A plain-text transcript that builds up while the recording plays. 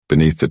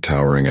Beneath the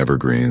towering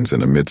evergreens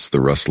and amidst the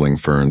rustling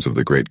ferns of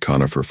the great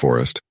Conifer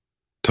Forest,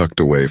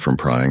 tucked away from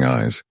prying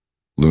eyes,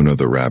 Luna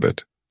the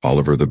rabbit,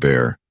 Oliver the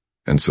bear,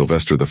 and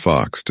Sylvester the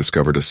fox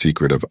discovered a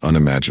secret of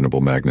unimaginable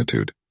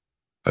magnitude,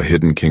 a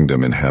hidden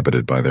kingdom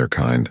inhabited by their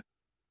kind.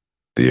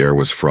 The air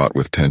was fraught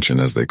with tension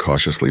as they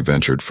cautiously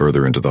ventured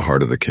further into the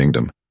heart of the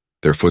kingdom,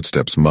 their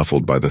footsteps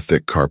muffled by the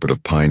thick carpet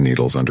of pine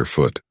needles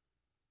underfoot.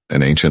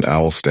 An ancient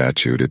owl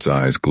statue, its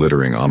eyes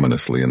glittering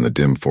ominously in the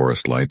dim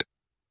forest light,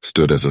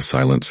 stood as a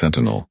silent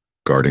sentinel,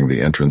 guarding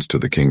the entrance to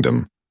the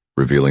kingdom,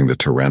 revealing the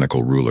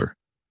tyrannical ruler,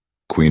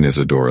 Queen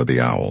Isadora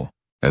the owl.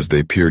 As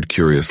they peered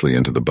curiously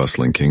into the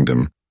bustling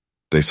kingdom,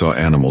 they saw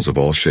animals of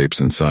all shapes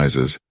and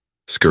sizes,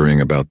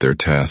 scurrying about their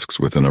tasks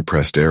with an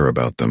oppressed air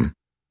about them.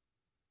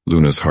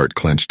 Luna's heart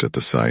clenched at the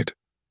sight.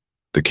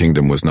 The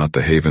kingdom was not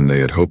the haven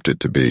they had hoped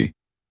it to be,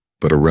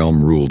 but a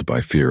realm ruled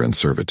by fear and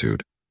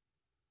servitude.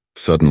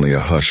 Suddenly a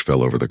hush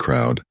fell over the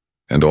crowd,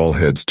 and all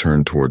heads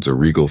turned towards a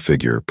regal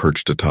figure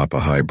perched atop a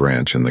high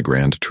branch in the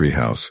grand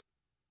treehouse.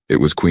 It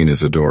was Queen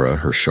Isadora,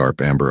 her sharp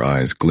amber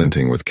eyes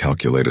glinting with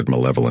calculated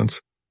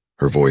malevolence.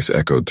 Her voice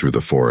echoed through the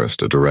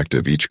forest, a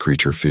directive each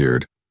creature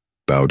feared: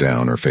 bow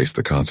down or face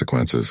the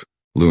consequences.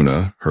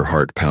 Luna, her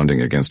heart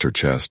pounding against her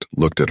chest,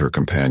 looked at her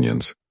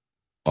companions.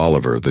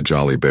 Oliver, the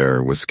jolly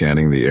bear, was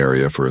scanning the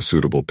area for a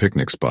suitable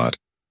picnic spot,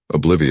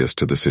 oblivious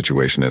to the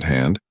situation at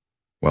hand,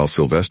 while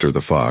Sylvester the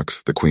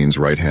fox, the queen's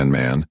right-hand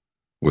man,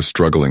 was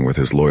struggling with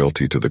his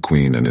loyalty to the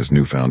queen and his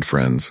newfound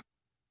friends.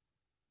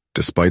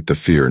 Despite the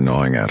fear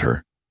gnawing at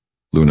her,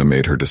 Luna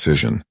made her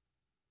decision.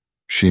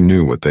 She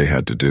knew what they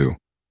had to do.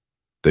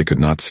 They could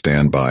not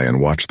stand by and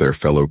watch their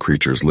fellow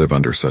creatures live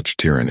under such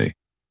tyranny.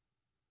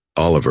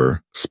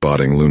 Oliver,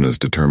 spotting Luna's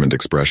determined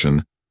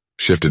expression,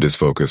 shifted his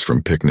focus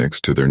from picnics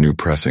to their new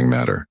pressing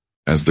matter.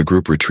 As the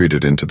group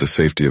retreated into the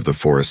safety of the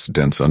forest's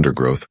dense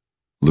undergrowth,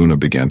 Luna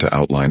began to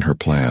outline her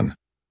plan,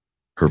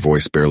 her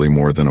voice barely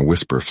more than a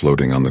whisper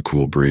floating on the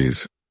cool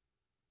breeze.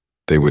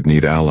 They would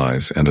need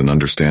allies and an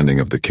understanding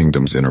of the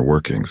kingdom's inner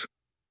workings.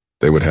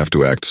 They would have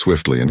to act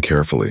swiftly and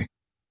carefully,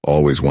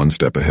 always one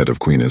step ahead of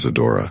Queen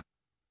Isadora.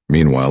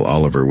 Meanwhile,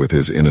 Oliver, with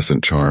his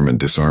innocent charm and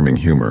disarming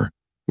humor,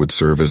 would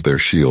serve as their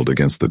shield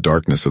against the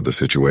darkness of the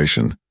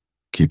situation,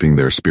 keeping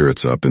their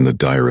spirits up in the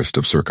direst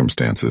of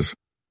circumstances.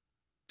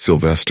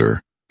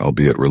 Sylvester,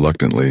 albeit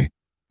reluctantly,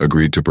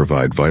 agreed to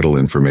provide vital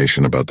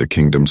information about the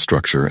kingdom's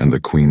structure and the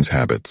queen's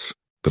habits.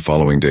 The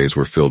following days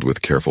were filled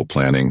with careful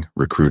planning,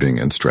 recruiting,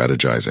 and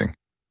strategizing.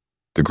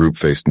 The group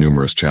faced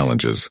numerous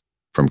challenges,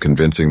 from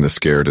convincing the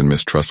scared and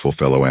mistrustful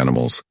fellow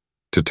animals,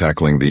 to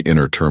tackling the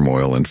inner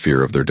turmoil and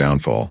fear of their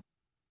downfall.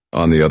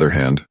 On the other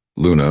hand,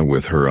 Luna,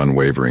 with her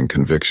unwavering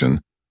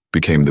conviction,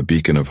 became the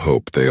beacon of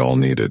hope they all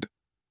needed.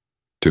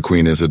 To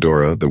Queen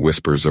Isadora, the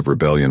whispers of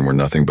rebellion were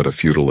nothing but a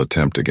futile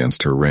attempt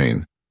against her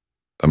reign,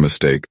 a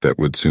mistake that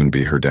would soon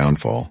be her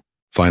downfall.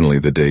 Finally,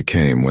 the day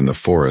came when the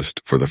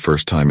forest, for the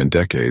first time in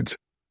decades,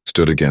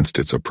 stood against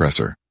its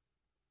oppressor.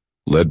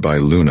 Led by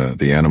Luna,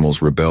 the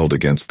animals rebelled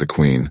against the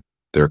queen,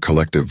 their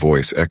collective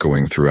voice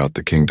echoing throughout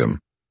the kingdom.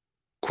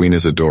 Queen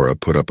Isadora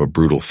put up a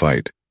brutal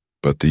fight,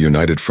 but the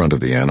united front of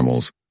the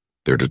animals,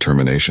 their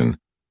determination,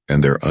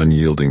 and their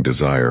unyielding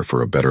desire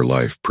for a better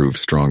life proved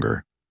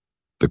stronger.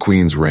 The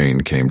queen's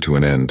reign came to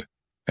an end,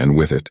 and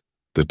with it,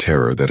 the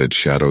terror that had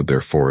shadowed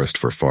their forest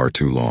for far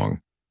too long.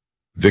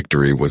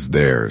 Victory was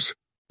theirs.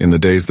 In the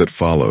days that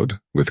followed,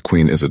 with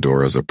Queen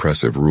Isadora's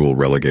oppressive rule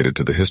relegated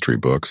to the history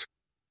books,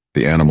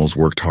 the animals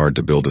worked hard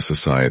to build a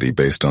society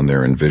based on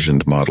their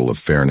envisioned model of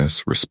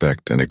fairness,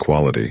 respect, and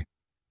equality.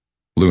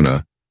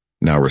 Luna,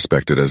 now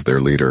respected as their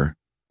leader,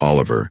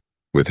 Oliver,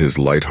 with his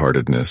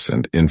lightheartedness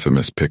and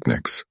infamous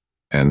picnics,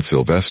 and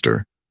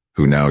Sylvester,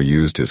 who now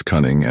used his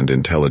cunning and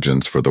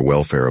intelligence for the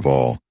welfare of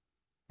all,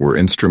 were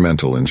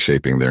instrumental in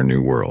shaping their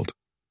new world.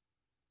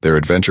 Their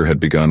adventure had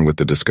begun with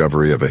the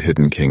discovery of a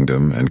hidden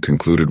kingdom and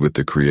concluded with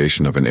the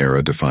creation of an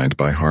era defined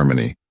by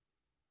harmony,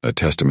 a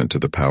testament to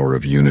the power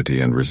of unity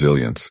and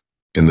resilience.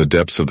 In the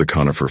depths of the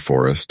Conifer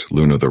Forest,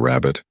 Luna the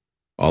rabbit,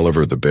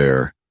 Oliver the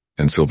bear,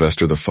 and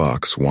Sylvester the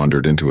fox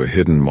wandered into a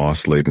hidden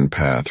moss-laden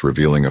path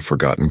revealing a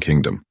forgotten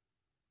kingdom.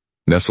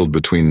 Nestled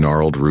between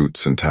gnarled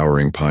roots and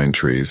towering pine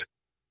trees,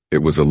 it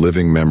was a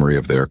living memory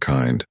of their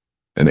kind,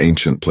 an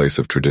ancient place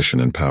of tradition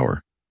and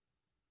power.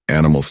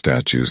 Animal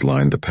statues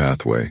lined the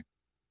pathway,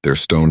 their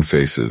stone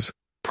faces,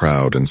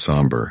 proud and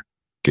somber,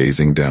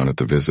 gazing down at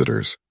the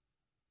visitors.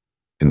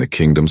 In the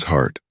kingdom's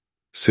heart,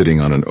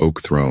 sitting on an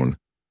oak throne,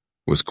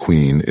 was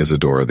Queen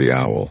Isadora the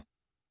owl.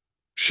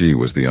 She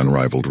was the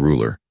unrivaled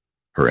ruler.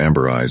 Her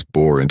amber eyes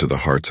bore into the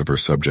hearts of her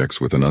subjects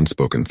with an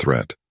unspoken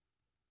threat.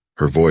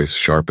 Her voice,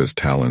 sharp as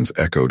talons,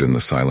 echoed in the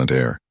silent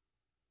air.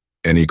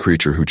 "Any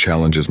creature who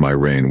challenges my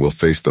reign will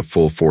face the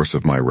full force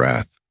of my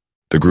wrath."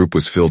 The group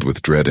was filled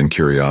with dread and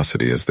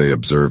curiosity as they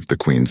observed the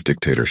queen's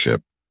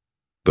dictatorship.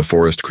 The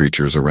forest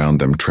creatures around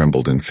them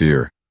trembled in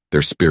fear,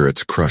 their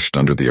spirits crushed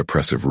under the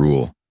oppressive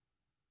rule.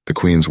 The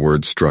queen's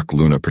words struck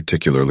Luna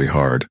particularly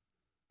hard.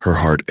 Her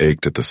heart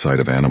ached at the sight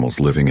of animals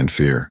living in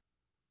fear.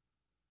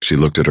 She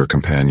looked at her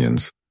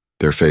companions,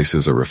 their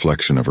faces a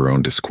reflection of her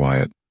own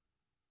disquiet.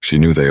 She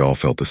knew they all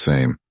felt the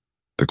same.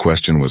 The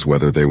question was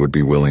whether they would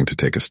be willing to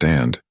take a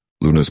stand.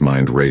 Luna's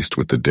mind raced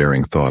with the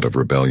daring thought of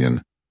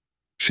rebellion.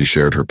 She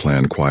shared her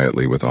plan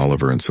quietly with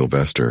Oliver and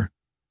Sylvester.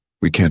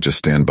 We can't just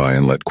stand by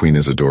and let Queen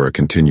Isadora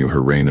continue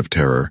her reign of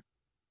terror.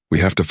 We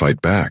have to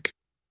fight back.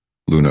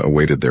 Luna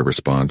awaited their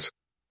response,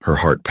 her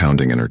heart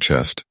pounding in her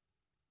chest.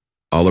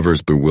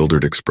 Oliver's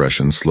bewildered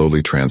expression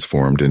slowly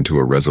transformed into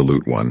a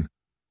resolute one,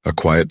 a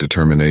quiet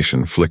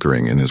determination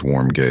flickering in his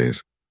warm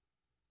gaze.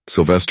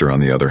 Sylvester, on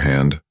the other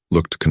hand,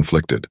 looked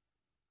conflicted.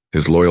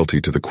 His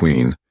loyalty to the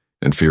Queen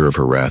and fear of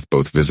her wrath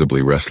both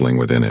visibly wrestling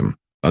within him.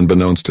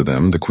 Unbeknownst to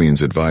them, the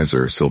Queen's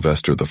advisor,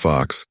 Sylvester the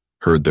Fox,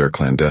 heard their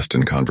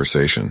clandestine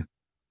conversation.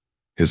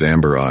 His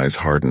amber eyes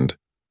hardened,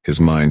 his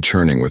mind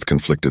churning with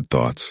conflicted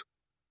thoughts.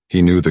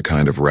 He knew the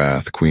kind of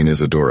wrath Queen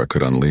Isadora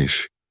could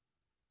unleash.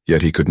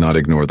 Yet he could not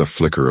ignore the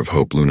flicker of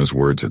hope Luna's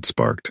words had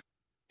sparked.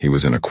 He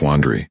was in a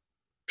quandary.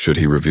 Should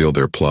he reveal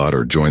their plot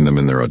or join them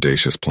in their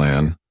audacious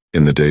plan?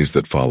 In the days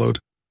that followed,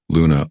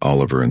 Luna,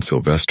 Oliver, and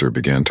Sylvester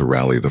began to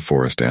rally the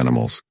forest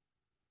animals.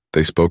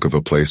 They spoke of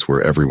a place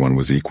where everyone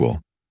was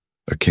equal,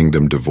 a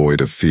kingdom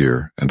devoid of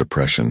fear and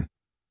oppression.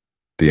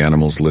 The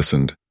animals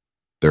listened,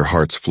 their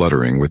hearts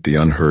fluttering with the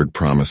unheard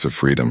promise of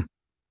freedom.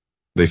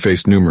 They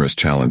faced numerous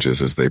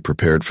challenges as they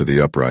prepared for the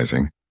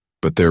uprising,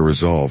 but their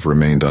resolve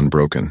remained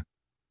unbroken.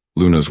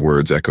 Luna's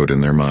words echoed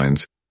in their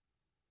minds.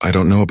 I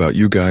don't know about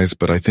you guys,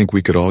 but I think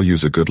we could all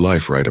use a good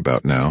life right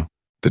about now.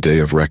 The day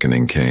of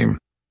reckoning came.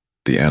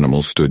 The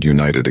animals stood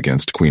united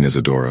against Queen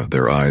Isadora,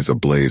 their eyes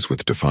ablaze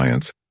with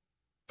defiance.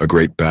 A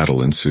great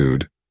battle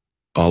ensued.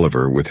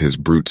 Oliver, with his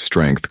brute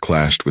strength,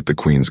 clashed with the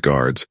Queen's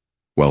guards,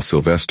 while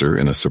Sylvester,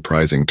 in a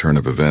surprising turn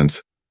of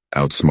events,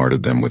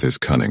 outsmarted them with his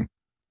cunning.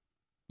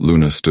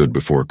 Luna stood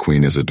before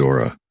Queen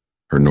Isadora.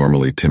 Her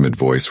normally timid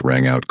voice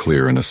rang out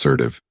clear and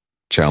assertive,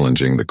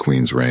 challenging the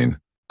Queen's reign.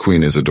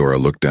 Queen Isadora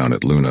looked down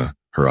at Luna,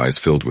 her eyes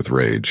filled with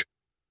rage.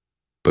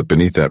 But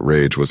beneath that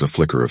rage was a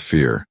flicker of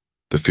fear,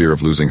 the fear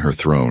of losing her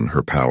throne,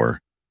 her power.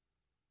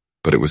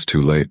 But it was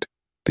too late.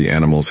 The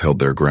animals held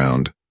their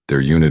ground,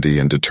 their unity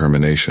and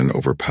determination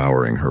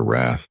overpowering her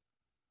wrath.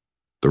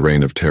 The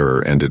reign of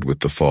terror ended with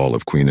the fall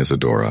of Queen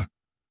Isadora.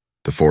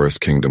 The forest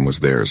kingdom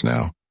was theirs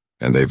now,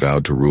 and they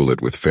vowed to rule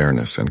it with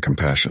fairness and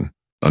compassion.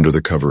 Under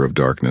the cover of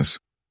darkness,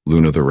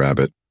 Luna the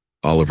rabbit,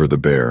 Oliver the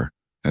bear,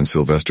 and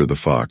Sylvester the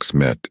fox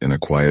met in a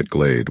quiet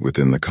glade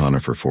within the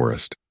Conifer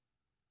Forest.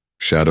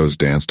 Shadows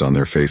danced on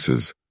their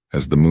faces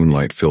as the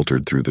moonlight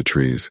filtered through the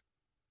trees.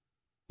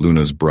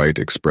 Luna's bright,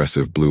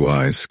 expressive blue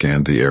eyes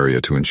scanned the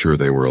area to ensure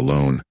they were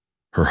alone,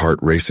 her heart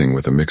racing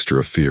with a mixture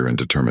of fear and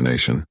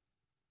determination.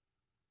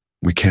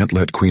 We can't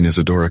let Queen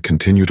Isadora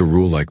continue to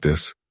rule like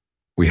this.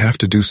 We have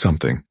to do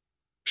something,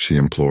 she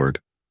implored,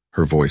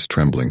 her voice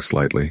trembling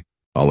slightly.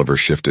 Oliver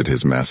shifted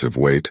his massive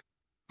weight,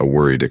 a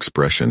worried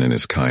expression in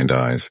his kind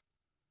eyes.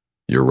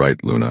 You're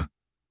right, Luna.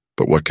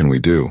 But what can we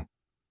do?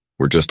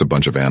 We're just a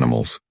bunch of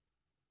animals.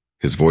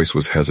 His voice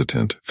was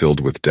hesitant,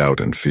 filled with doubt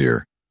and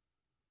fear.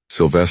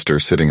 Sylvester,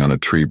 sitting on a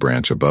tree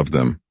branch above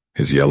them,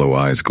 his yellow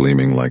eyes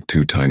gleaming like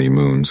two tiny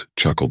moons,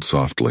 chuckled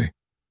softly.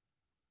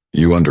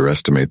 You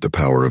underestimate the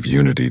power of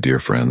unity, dear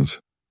friends.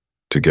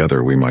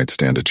 Together we might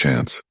stand a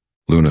chance.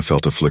 Luna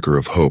felt a flicker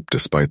of hope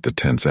despite the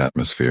tense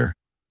atmosphere.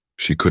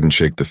 She couldn't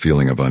shake the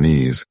feeling of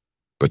unease,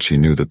 but she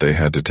knew that they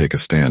had to take a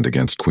stand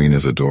against Queen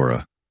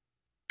Isadora.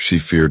 She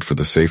feared for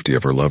the safety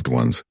of her loved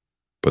ones,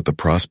 but the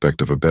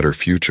prospect of a better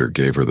future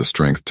gave her the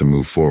strength to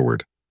move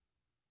forward.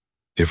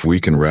 If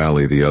we can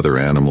rally the other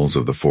animals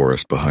of the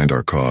forest behind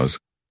our cause,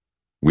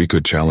 we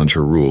could challenge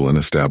her rule and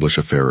establish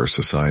a fairer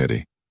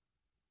society.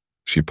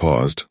 She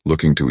paused,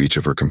 looking to each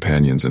of her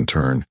companions in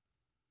turn.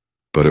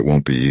 But it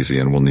won't be easy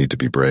and we'll need to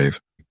be brave.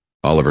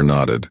 Oliver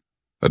nodded,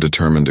 a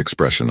determined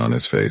expression on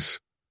his face.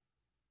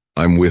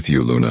 I'm with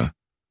you, Luna.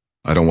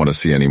 I don't want to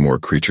see any more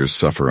creatures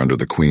suffer under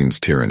the Queen's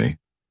tyranny.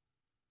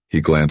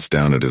 He glanced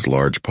down at his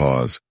large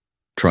paws,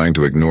 trying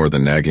to ignore the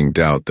nagging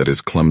doubt that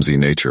his clumsy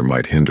nature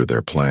might hinder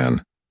their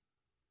plan.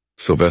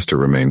 Sylvester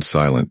remained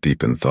silent,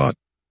 deep in thought.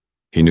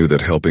 He knew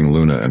that helping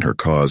Luna and her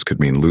cause could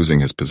mean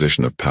losing his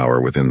position of power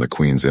within the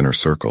Queen's inner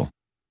circle.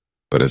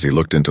 But as he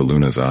looked into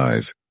Luna's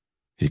eyes,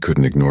 he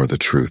couldn't ignore the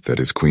truth that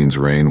his Queen's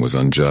reign was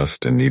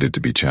unjust and needed to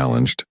be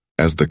challenged.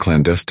 As the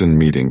clandestine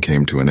meeting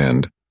came to an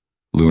end,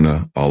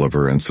 Luna,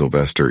 Oliver, and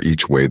Sylvester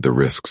each weighed the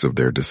risks of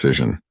their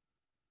decision.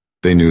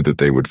 They knew that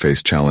they would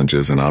face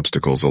challenges and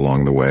obstacles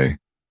along the way,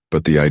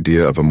 but the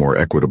idea of a more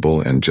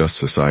equitable and just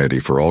society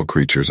for all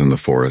creatures in the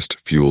forest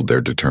fueled their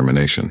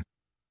determination.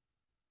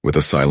 With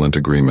a silent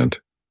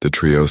agreement, the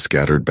trio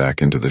scattered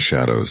back into the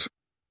shadows,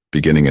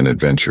 beginning an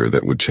adventure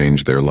that would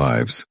change their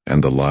lives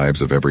and the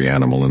lives of every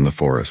animal in the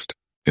forest.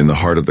 In the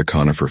heart of the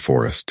Conifer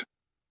Forest,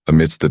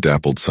 amidst the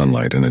dappled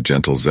sunlight and a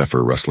gentle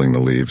zephyr rustling the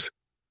leaves,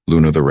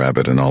 Luna the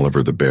rabbit and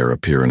Oliver the bear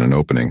appear in an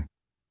opening.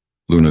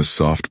 Luna's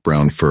soft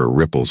brown fur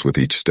ripples with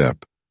each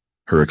step.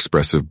 Her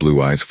expressive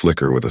blue eyes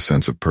flicker with a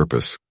sense of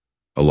purpose.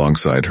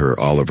 Alongside her,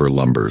 Oliver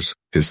lumbers,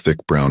 his thick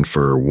brown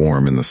fur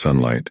warm in the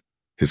sunlight,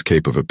 his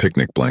cape of a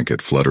picnic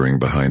blanket fluttering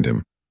behind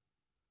him.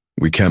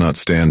 "We cannot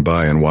stand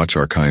by and watch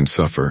our kind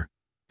suffer.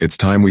 It's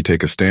time we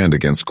take a stand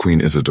against Queen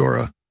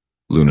Isadora,"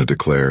 Luna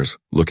declares,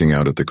 looking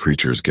out at the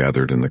creatures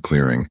gathered in the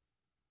clearing.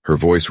 Her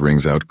voice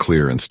rings out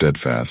clear and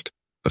steadfast,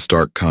 a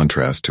stark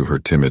contrast to her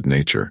timid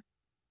nature.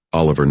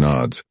 Oliver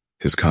nods,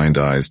 his kind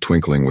eyes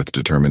twinkling with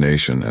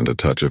determination and a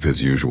touch of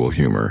his usual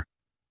humor.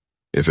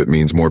 "If it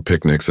means more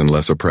picnics and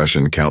less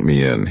oppression, count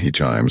me in," he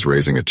chimes,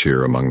 raising a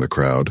cheer among the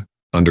crowd.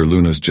 Under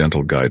Luna's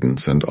gentle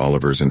guidance and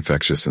Oliver's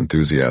infectious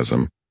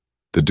enthusiasm,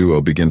 the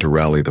duo begin to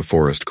rally the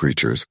forest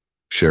creatures,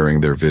 sharing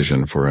their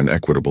vision for an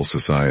equitable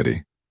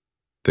society.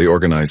 They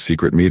organize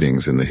secret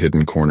meetings in the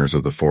hidden corners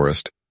of the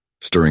forest,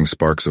 stirring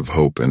sparks of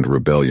hope and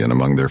rebellion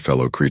among their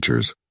fellow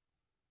creatures.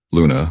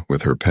 Luna,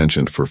 with her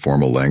penchant for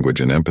formal language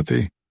and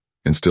empathy,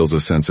 instills a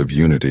sense of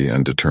unity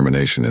and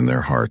determination in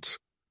their hearts.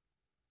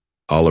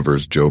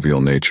 Oliver's jovial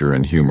nature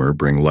and humor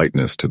bring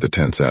lightness to the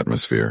tense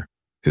atmosphere,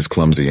 his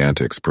clumsy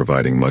antics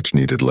providing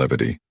much-needed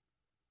levity.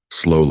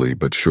 Slowly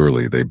but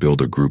surely they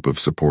build a group of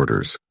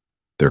supporters,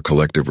 their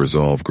collective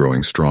resolve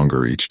growing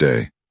stronger each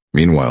day.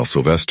 Meanwhile,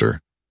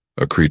 Sylvester,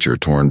 a creature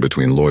torn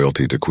between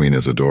loyalty to Queen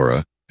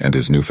Isadora and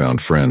his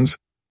newfound friends,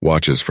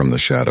 watches from the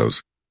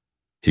shadows.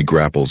 He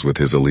grapples with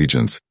his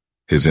allegiance,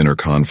 his inner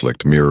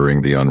conflict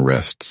mirroring the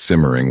unrest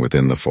simmering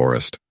within the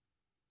forest.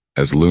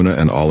 As Luna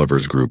and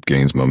Oliver's group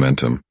gains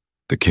momentum,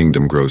 the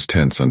kingdom grows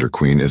tense under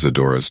Queen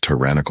Isadora's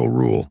tyrannical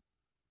rule.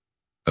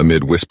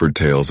 Amid whispered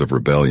tales of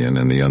rebellion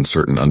and the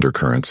uncertain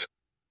undercurrents,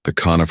 the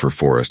Conifer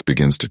Forest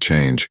begins to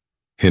change,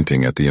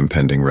 hinting at the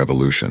impending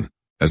revolution.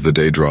 As the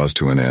day draws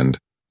to an end,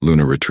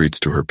 Luna retreats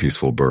to her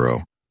peaceful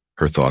burrow,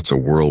 her thoughts a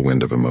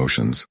whirlwind of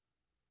emotions.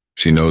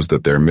 She knows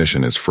that their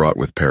mission is fraught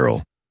with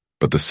peril,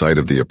 but the sight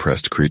of the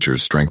oppressed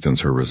creatures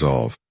strengthens her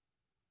resolve.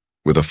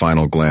 With a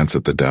final glance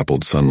at the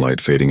dappled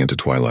sunlight fading into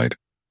twilight,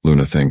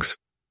 Luna thinks,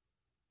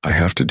 "I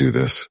have to do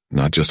this,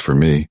 not just for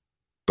me,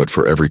 but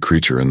for every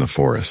creature in the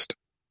forest."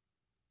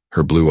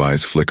 Her blue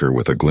eyes flicker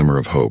with a glimmer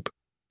of hope,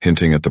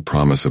 hinting at the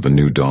promise of a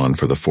new dawn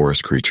for the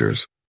forest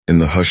creatures. In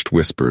the hushed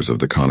whispers of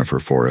the Conifer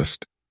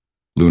Forest,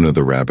 Luna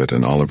the rabbit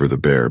and Oliver the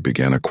bear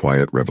began a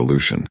quiet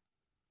revolution.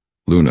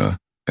 Luna,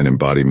 an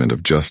embodiment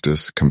of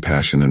justice,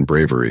 compassion, and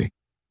bravery,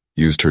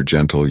 used her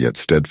gentle yet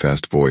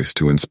steadfast voice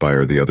to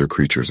inspire the other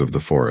creatures of the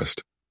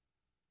forest.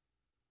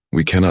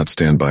 "We cannot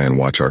stand by and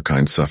watch our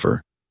kind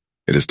suffer.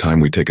 It is time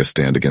we take a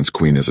stand against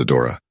Queen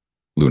Isadora,"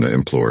 Luna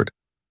implored,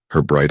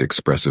 her bright,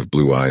 expressive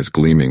blue eyes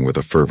gleaming with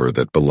a fervor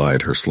that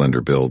belied her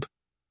slender build.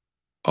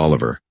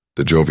 Oliver,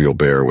 the jovial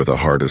bear with a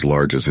heart as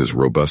large as his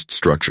robust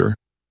structure,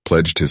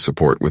 pledged his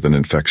support with an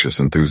infectious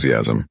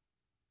enthusiasm.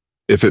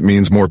 "If it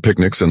means more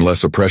picnics and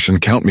less oppression,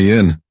 count me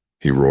in,"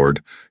 he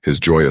roared, his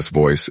joyous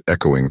voice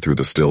echoing through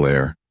the still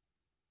air.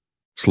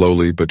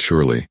 Slowly but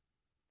surely,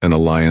 an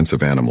alliance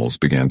of animals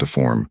began to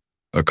form,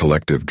 a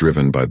collective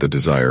driven by the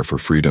desire for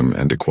freedom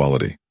and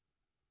equality.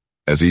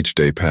 As each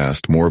day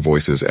passed, more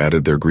voices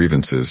added their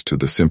grievances to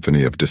the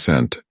symphony of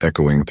dissent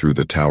echoing through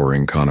the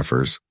towering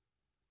conifers.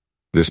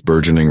 This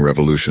burgeoning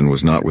revolution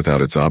was not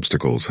without its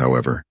obstacles,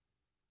 however.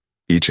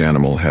 Each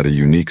animal had a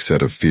unique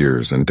set of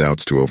fears and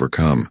doubts to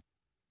overcome,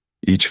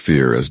 each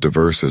fear as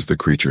diverse as the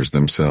creatures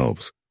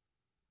themselves.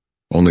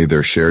 Only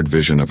their shared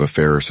vision of a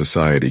fairer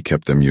society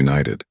kept them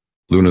united.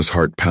 Luna's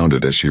heart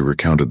pounded as she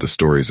recounted the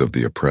stories of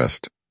the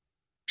oppressed.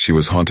 She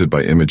was haunted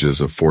by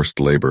images of forced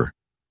labor,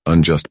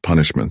 unjust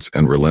punishments,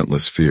 and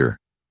relentless fear.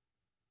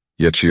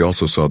 Yet she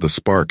also saw the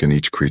spark in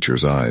each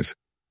creature's eyes,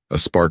 a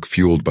spark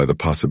fueled by the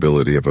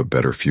possibility of a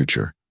better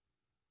future.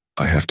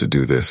 "I have to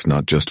do this,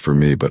 not just for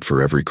me, but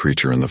for every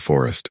creature in the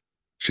forest,"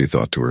 she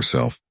thought to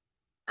herself.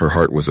 Her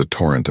heart was a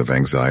torrent of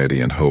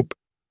anxiety and hope,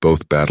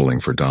 both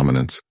battling for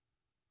dominance.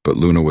 But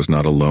Luna was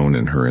not alone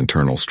in her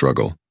internal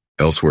struggle.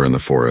 Elsewhere in the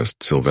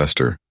forest,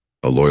 Sylvester,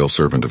 a loyal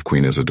servant of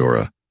Queen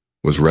Isadora,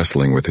 was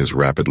wrestling with his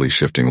rapidly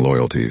shifting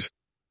loyalties.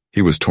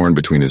 He was torn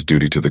between his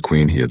duty to the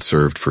queen he had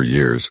served for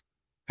years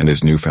and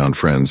his newfound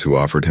friends who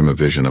offered him a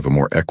vision of a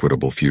more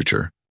equitable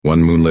future.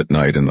 One moonlit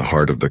night in the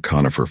heart of the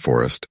Conifer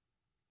Forest,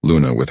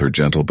 Luna, with her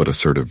gentle but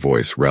assertive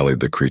voice, rallied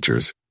the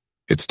creatures.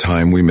 "It's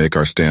time we make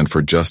our stand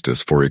for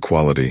justice, for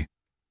equality,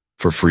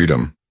 for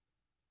freedom."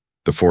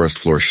 The forest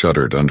floor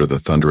shuddered under the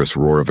thunderous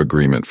roar of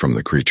agreement from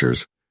the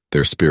creatures,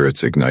 their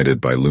spirits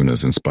ignited by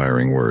Luna's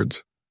inspiring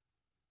words.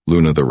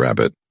 Luna the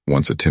rabbit,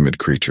 once a timid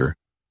creature,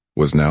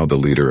 was now the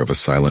leader of a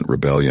silent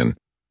rebellion,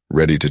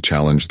 ready to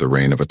challenge the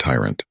reign of a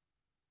tyrant.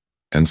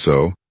 And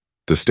so,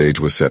 the stage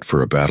was set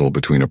for a battle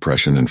between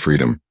oppression and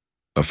freedom,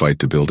 a fight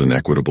to build an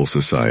equitable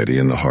society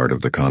in the heart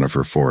of the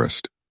Conifer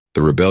Forest.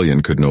 The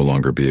rebellion could no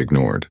longer be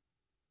ignored.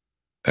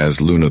 As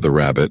Luna the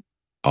rabbit,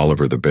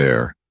 Oliver the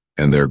bear,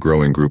 and their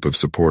growing group of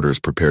supporters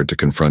prepared to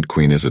confront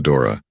Queen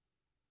Isadora,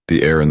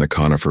 the air in the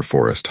Conifer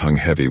Forest hung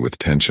heavy with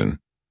tension.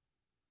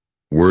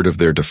 Word of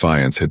their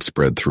defiance had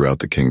spread throughout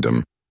the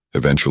kingdom,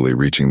 eventually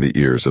reaching the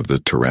ears of the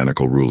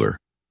tyrannical ruler.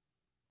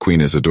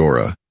 Queen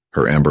Isadora,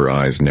 her amber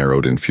eyes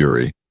narrowed in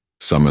fury,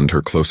 summoned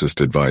her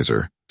closest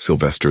advisor,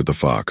 Sylvester the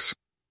Fox.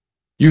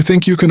 "You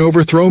think you can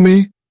overthrow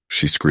me?"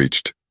 she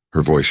screeched,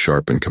 her voice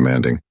sharp and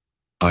commanding.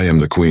 "I am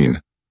the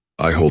queen.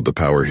 I hold the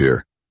power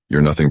here.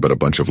 You're nothing but a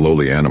bunch of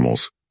lowly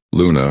animals."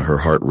 Luna, her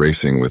heart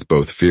racing with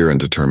both fear and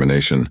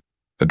determination,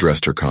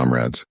 addressed her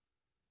comrades.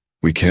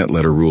 "We can't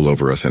let her rule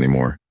over us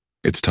anymore.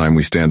 It's time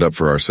we stand up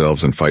for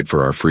ourselves and fight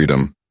for our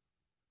freedom."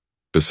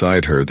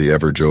 Beside her, the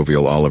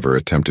ever-jovial Oliver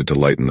attempted to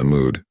lighten the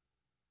mood.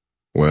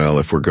 "Well,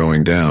 if we're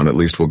going down, at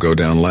least we'll go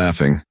down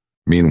laughing."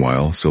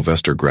 Meanwhile,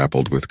 Sylvester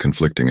grappled with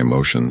conflicting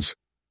emotions.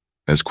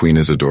 As Queen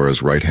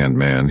Isadora's right-hand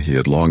man, he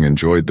had long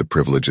enjoyed the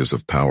privileges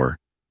of power,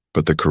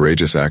 but the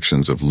courageous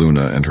actions of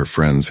Luna and her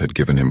friends had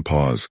given him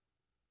pause.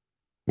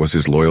 Was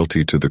his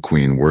loyalty to the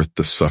queen worth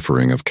the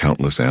suffering of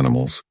countless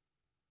animals?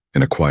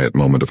 In a quiet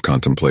moment of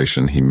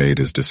contemplation, he made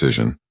his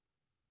decision.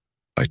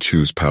 "I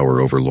choose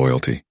power over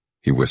loyalty,"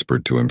 he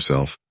whispered to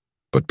himself.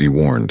 "But be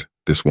warned,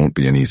 this won't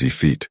be an easy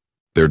feat."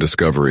 Their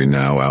discovery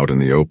now out in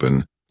the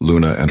open,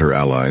 Luna and her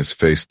allies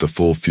faced the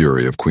full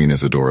fury of Queen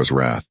Isadora's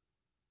wrath.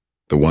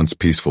 The once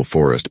peaceful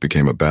forest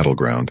became a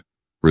battleground,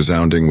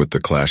 resounding with the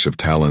clash of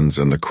talons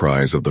and the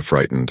cries of the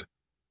frightened.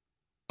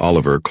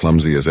 Oliver,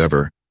 clumsy as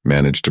ever,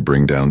 managed to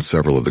bring down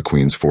several of the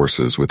queen's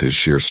forces with his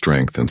sheer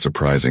strength and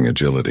surprising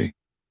agility.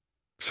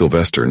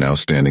 Sylvester, now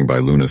standing by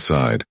Luna's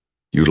side,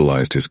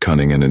 utilized his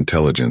cunning and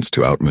intelligence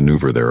to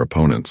outmaneuver their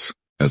opponents.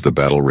 As the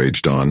battle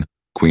raged on,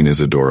 Queen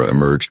Isadora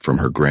emerged from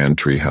her grand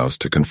treehouse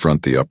to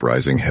confront the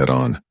uprising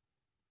head-on.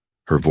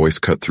 Her voice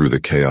cut through the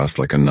chaos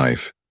like a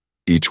knife,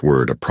 each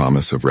word a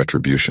promise of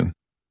retribution.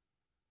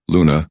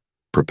 Luna,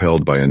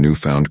 propelled by a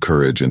newfound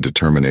courage and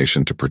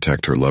determination to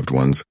protect her loved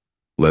ones,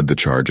 led the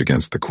charge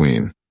against the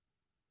queen.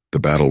 The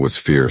battle was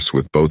fierce,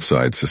 with both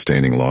sides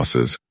sustaining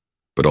losses,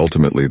 but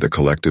ultimately the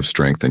collective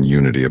strength and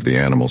unity of the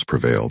animals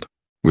prevailed.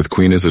 With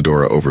Queen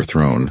Isadora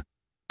overthrown,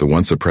 the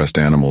once oppressed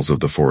animals of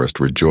the forest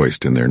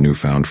rejoiced in their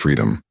newfound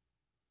freedom.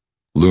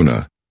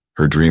 Luna,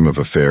 her dream of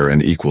a fair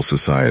and equal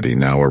society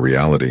now a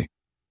reality,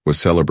 was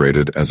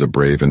celebrated as a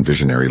brave and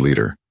visionary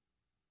leader.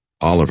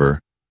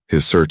 Oliver,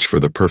 his search for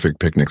the perfect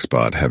picnic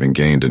spot having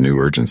gained a new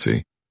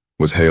urgency,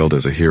 was hailed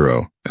as a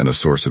hero and a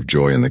source of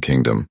joy in the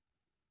kingdom.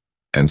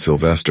 And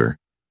Sylvester,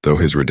 though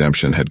his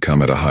redemption had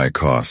come at a high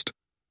cost,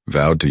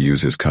 vowed to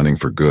use his cunning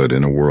for good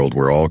in a world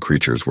where all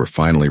creatures were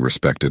finally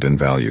respected and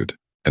valued.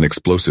 An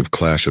explosive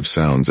clash of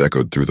sounds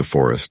echoed through the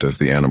forest as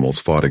the animals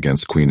fought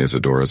against Queen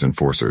Isadora's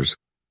enforcers.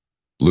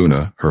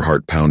 Luna, her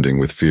heart pounding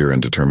with fear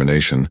and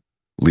determination,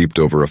 leaped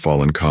over a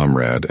fallen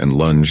comrade and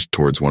lunged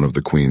towards one of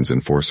the queen's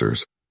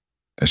enforcers.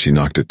 As she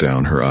knocked it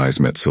down, her eyes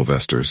met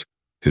Sylvester's.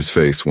 His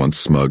face, once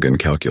smug and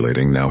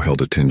calculating, now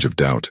held a tinge of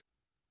doubt.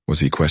 Was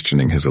he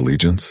questioning his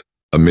allegiance?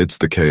 Amidst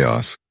the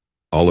chaos,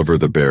 Oliver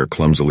the bear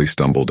clumsily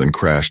stumbled and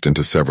crashed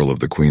into several of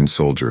the queen's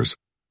soldiers,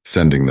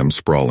 sending them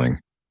sprawling.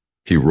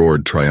 He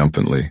roared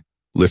triumphantly,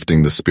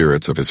 lifting the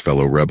spirits of his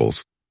fellow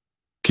rebels.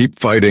 "Keep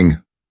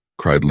fighting!"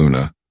 cried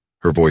Luna,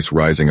 her voice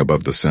rising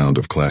above the sound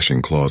of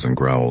clashing claws and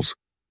growls.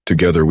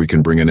 "Together we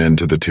can bring an end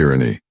to the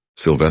tyranny."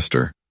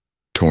 Sylvester,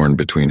 torn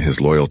between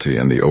his loyalty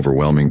and the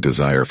overwhelming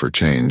desire for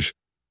change,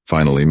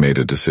 finally made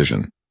a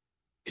decision.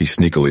 He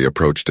sneakily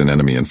approached an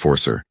enemy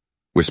enforcer,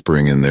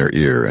 whispering in their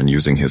ear and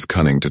using his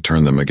cunning to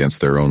turn them against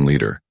their own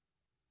leader.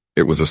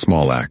 It was a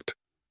small act,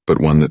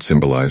 but one that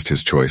symbolized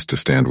his choice to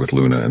stand with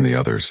Luna and the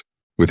others.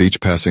 With each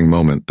passing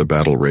moment, the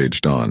battle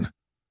raged on.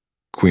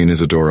 Queen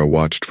Isadora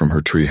watched from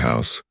her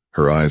treehouse,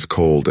 her eyes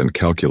cold and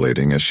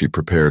calculating as she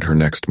prepared her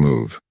next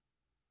move.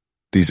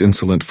 "These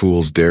insolent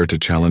fools dare to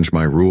challenge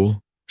my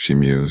rule?" she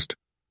mused.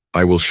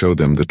 "I will show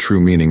them the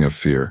true meaning of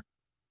fear."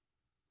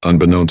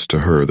 Unbeknownst to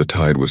her, the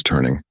tide was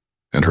turning,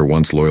 and her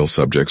once loyal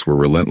subjects were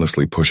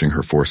relentlessly pushing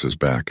her forces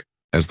back.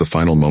 As the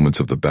final moments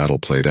of the battle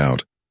played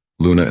out,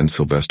 Luna and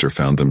Sylvester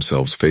found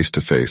themselves face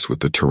to face with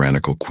the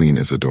tyrannical Queen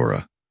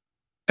Isadora.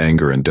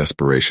 Anger and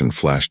desperation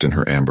flashed in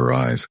her amber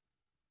eyes,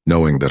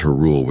 knowing that her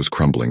rule was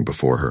crumbling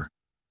before her.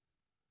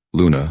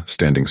 Luna,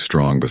 standing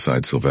strong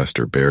beside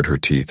Sylvester, bared her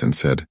teeth and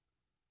said,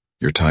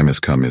 "Your time has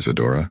come,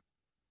 Isadora.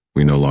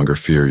 We no longer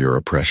fear your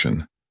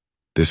oppression.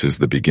 This is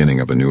the beginning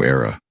of a new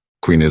era."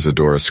 Queen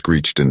Isadora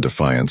screeched in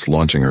defiance,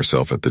 launching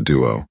herself at the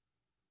duo.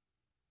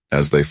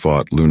 As they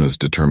fought, Luna's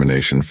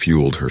determination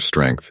fueled her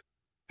strength,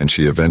 and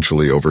she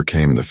eventually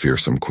overcame the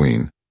fearsome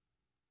queen.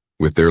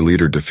 With their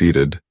leader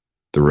defeated,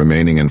 the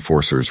remaining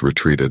enforcers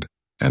retreated,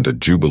 and a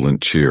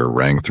jubilant cheer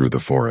rang through the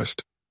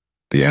forest.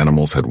 The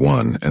animals had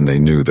won, and they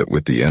knew that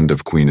with the end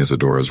of Queen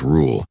Isadora's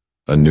rule,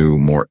 a new,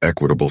 more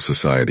equitable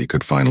society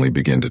could finally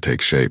begin to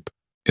take shape.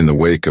 In the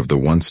wake of the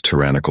once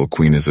tyrannical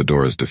Queen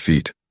Isadora's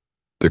defeat,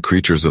 the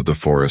creatures of the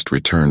forest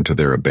returned to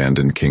their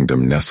abandoned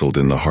kingdom nestled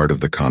in the heart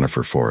of the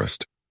Conifer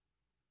Forest.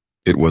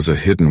 It was a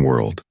hidden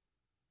world,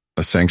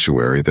 a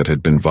sanctuary that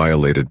had been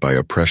violated by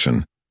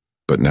oppression,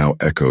 but now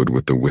echoed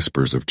with the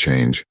whispers of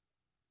change.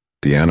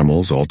 The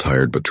animals, all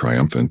tired but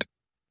triumphant,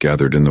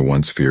 gathered in the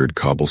once feared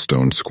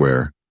cobblestone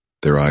square,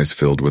 their eyes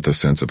filled with a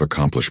sense of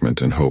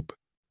accomplishment and hope.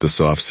 The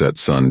soft-set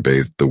sun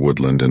bathed the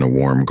woodland in a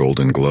warm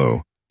golden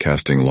glow,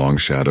 casting long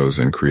shadows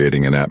and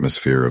creating an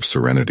atmosphere of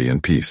serenity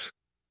and peace.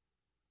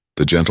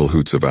 The gentle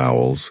hoots of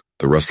owls,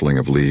 the rustling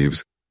of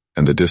leaves,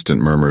 and the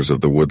distant murmurs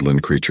of the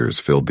woodland creatures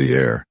filled the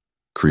air,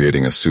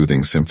 creating a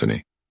soothing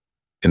symphony.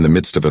 In the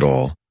midst of it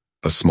all,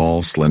 a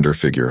small, slender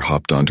figure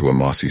hopped onto a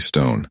mossy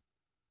stone.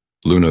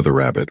 Luna the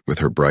rabbit, with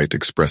her bright,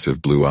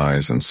 expressive blue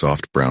eyes and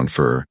soft brown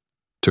fur,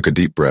 took a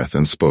deep breath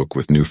and spoke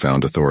with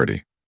newfound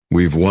authority.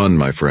 "We've won,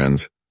 my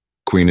friends.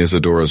 Queen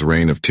Isadora's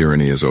reign of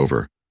tyranny is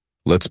over.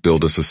 Let's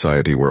build a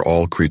society where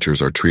all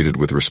creatures are treated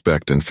with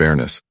respect and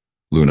fairness,"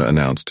 Luna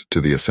announced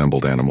to the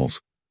assembled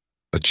animals.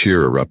 A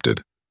cheer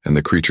erupted, and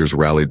the creatures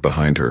rallied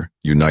behind her,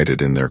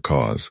 united in their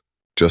cause.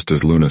 Just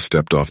as Luna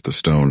stepped off the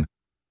stone,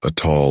 a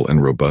tall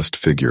and robust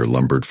figure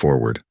lumbered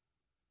forward.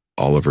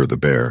 Oliver the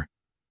bear,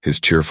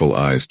 his cheerful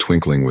eyes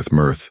twinkling with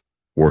mirth,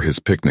 wore his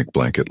picnic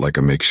blanket like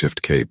a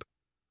makeshift cape.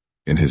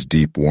 In his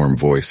deep, warm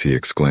voice he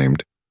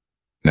exclaimed,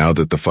 "Now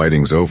that the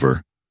fighting's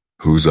over,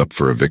 who's up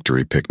for a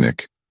victory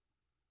picnic?"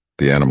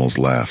 The animals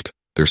laughed,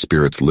 their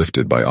spirits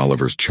lifted by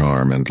Oliver's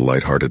charm and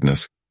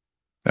lightheartedness.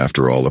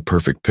 After all, a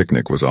perfect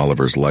picnic was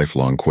Oliver's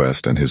lifelong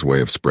quest and his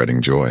way of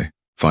spreading joy.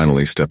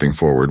 Finally, stepping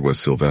forward was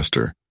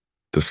Sylvester,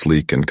 the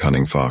sleek and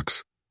cunning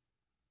fox.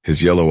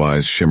 His yellow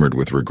eyes shimmered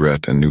with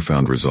regret and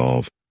newfound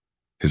resolve.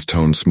 His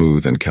tone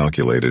smooth and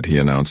calculated, he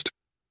announced,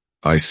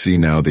 "I see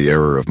now the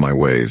error of my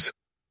ways.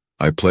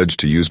 I pledge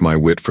to use my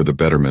wit for the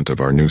betterment of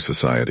our new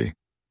society."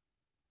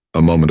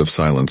 A moment of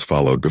silence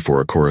followed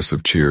before a chorus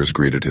of cheers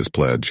greeted his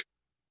pledge.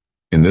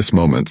 In this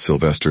moment,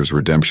 Sylvester's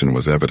redemption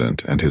was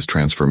evident and his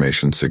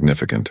transformation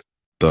significant.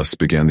 Thus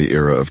began the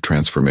era of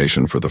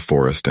transformation for the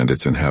forest and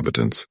its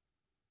inhabitants.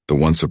 The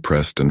once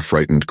oppressed and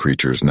frightened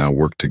creatures now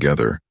worked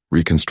together,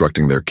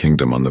 reconstructing their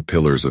kingdom on the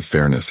pillars of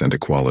fairness and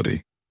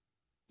equality.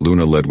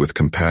 Luna led with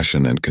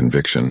compassion and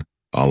conviction,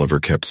 Oliver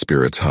kept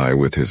spirits high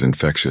with his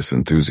infectious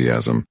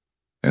enthusiasm,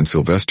 and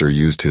Sylvester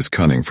used his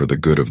cunning for the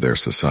good of their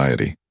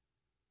society.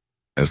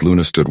 As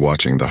Luna stood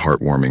watching the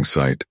heartwarming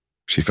sight,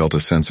 she felt a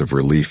sense of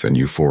relief and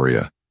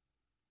euphoria.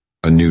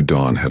 A new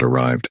dawn had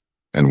arrived,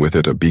 and with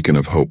it a beacon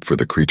of hope for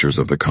the creatures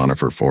of the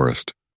Conifer Forest.